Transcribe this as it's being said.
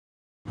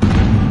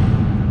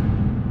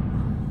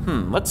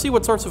Let's see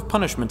what sorts of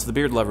punishments the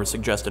beard lover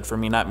suggested for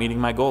me not meeting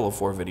my goal of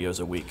 4 videos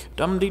a week.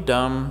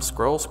 Dum-de-dum,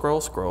 scroll,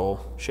 scroll,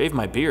 scroll. Shave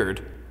my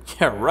beard?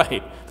 Yeah,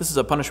 right. This is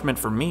a punishment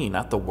for me,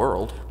 not the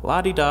world.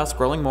 La-di-da,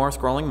 scrolling more,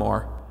 scrolling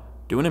more.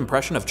 Do an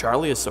impression of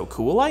Charlie is so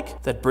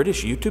cool-like? That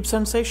British YouTube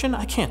sensation?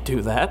 I can't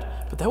do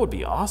that. But that would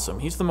be awesome.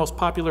 He's the most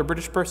popular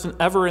British person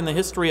ever in the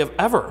history of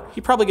ever.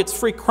 He probably gets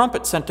free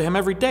crumpets sent to him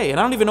every day, and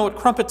I don't even know what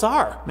crumpets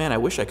are. Man, I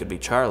wish I could be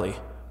Charlie.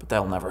 But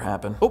that'll never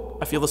happen. Oh,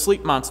 I feel the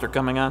sleep monster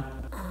coming on.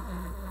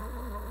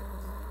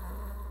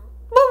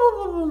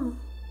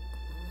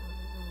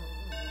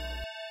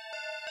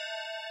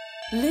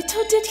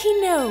 Little did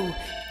he know,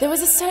 there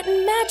was a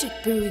certain magic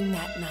brewing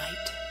that night.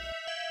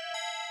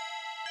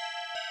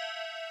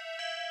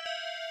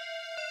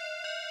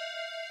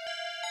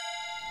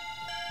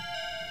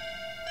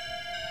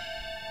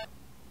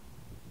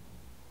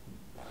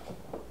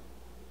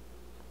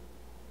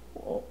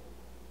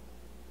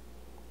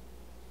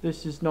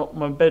 This is not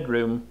my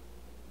bedroom.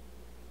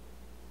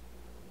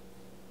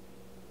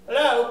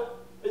 Hello?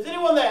 Is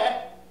anyone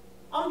there?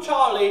 I'm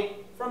Charlie,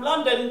 from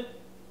London.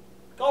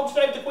 God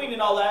save the Queen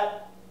and all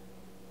that.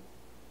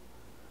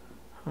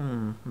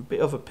 A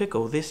bit of a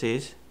pickle this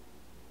is.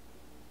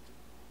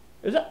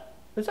 Is that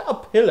a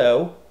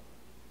pillow?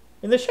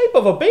 In the shape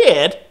of a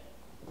beard?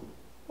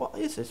 What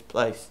is this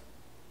place?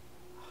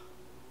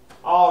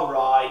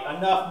 Alright,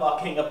 enough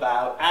mucking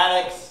about.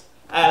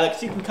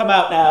 Alex, you can come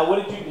out now.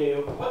 What did you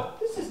do? What?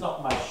 This is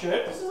not my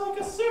shirt. This is like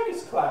a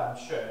circus clown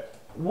shirt.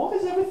 Why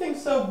is everything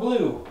so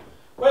blue?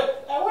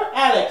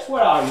 Alex,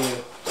 where are you?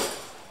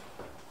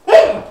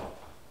 Hey!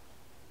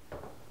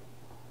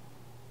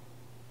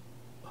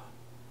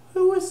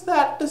 Who is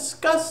that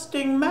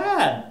disgusting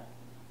man?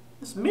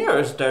 This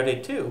mirror's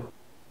dirty too.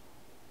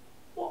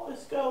 What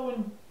is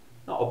going...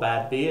 Not a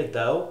bad beard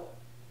though.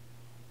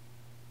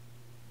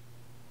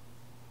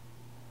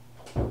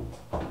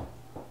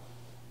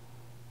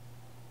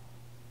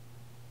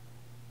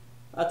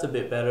 That's a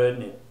bit better,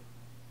 isn't it?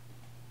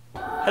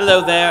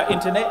 Hello there,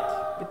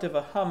 internet. Bit of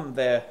a hum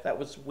there. That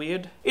was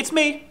weird. It's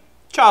me,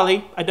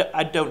 Charlie.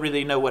 I don't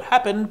really know what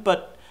happened,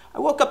 but I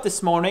woke up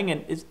this morning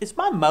and is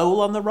my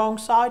mole on the wrong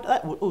side?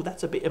 Oh,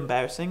 that's a bit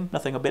embarrassing.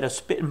 Nothing a bit of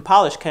spit and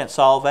polish can't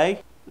solve,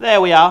 eh?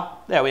 There we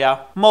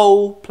are.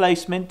 Mole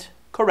placement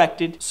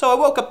corrected. So I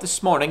woke up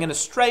this morning in a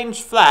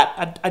strange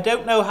flat. I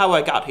don't know how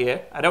I got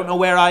here. I don't know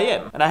where I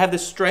am. And I have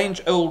this strange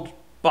old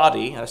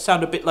body. I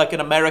sound a bit like an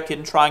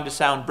American trying to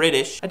sound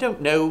British. I don't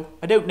know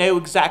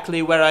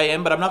exactly where I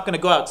am, but I'm not going to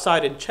go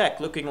outside and check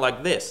looking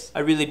like this.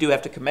 I really do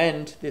have to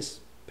commend this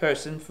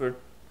person for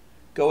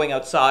going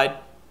outside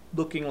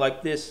looking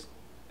like this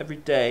every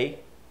day.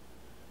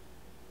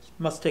 It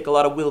must take a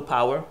lot of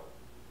willpower.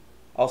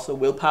 Also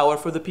willpower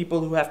for the people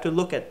who have to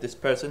look at this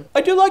person.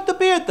 I do like the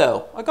beard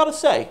though, I gotta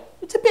say.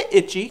 It's a bit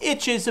itchy.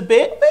 Itches a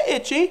bit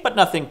itchy, but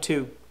nothing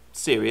too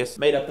serious.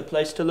 Made up the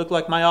place to look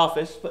like my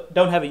office, but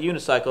don't have a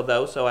unicycle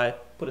though, so I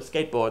put a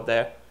skateboard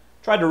there.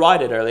 Tried to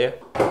ride it earlier.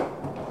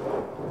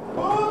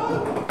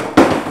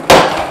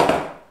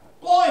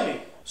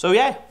 Blimey! So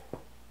yeah,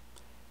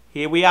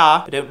 here we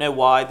are. I don't know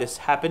why this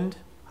happened,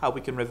 how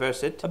we can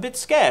reverse it. A bit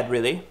scared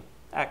really,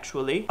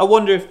 actually. I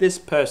wonder if this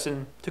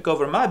person took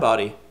over my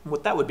body, and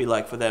what that would be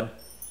like for them.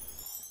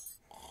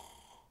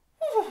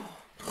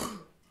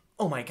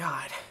 Oh my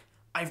god,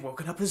 I've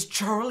woken up as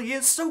Charlie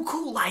is so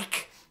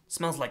cool-like.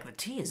 Smells like the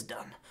tea is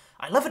done.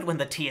 I love it when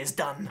the tea is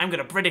done. I'm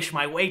gonna British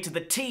my way to the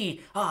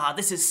tea. Ah,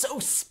 this is so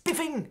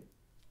spiffing.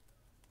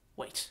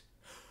 Wait,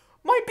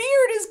 my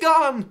beard is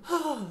gone.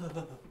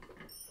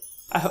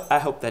 I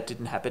hope that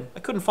didn't happen.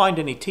 I couldn't find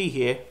any tea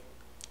here.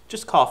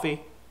 Just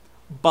coffee.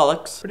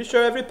 Bollocks. Pretty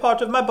sure every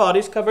part of my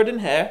body's covered in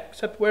hair,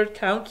 except where it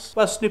counts.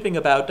 While snooping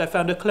about, I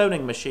found a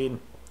cloning machine.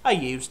 I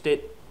used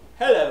it.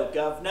 Hello,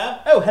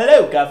 Governor. Oh,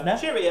 hello, Governor.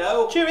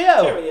 Cheerio.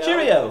 Cheerio.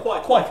 Cheerio.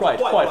 Quite right.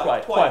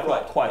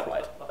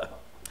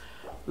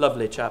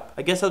 Lovely chap.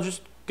 I guess I'll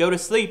just go to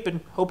sleep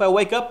and hope I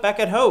wake up back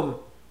at home.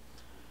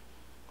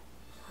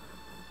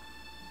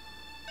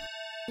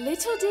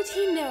 Little did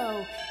he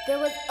know, there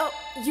was... Oh,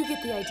 you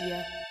get the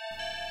idea.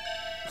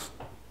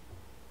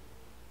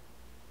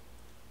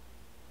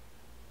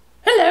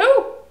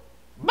 Hello?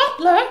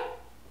 Butler?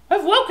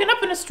 I've woken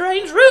up in a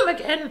strange room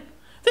again.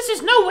 This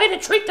is no way to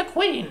treat the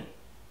Queen.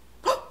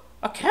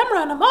 A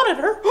camera and a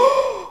monitor?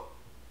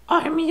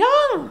 I'm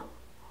young.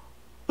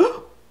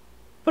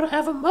 But I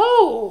have a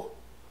mole.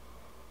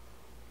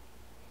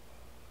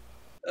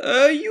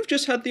 You've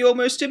just had the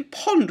almost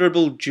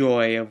imponderable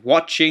joy of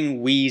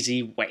watching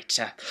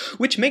WheezyWaiter,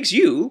 which makes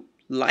you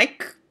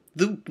like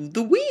the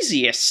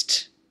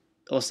wheeziest,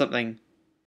 or something.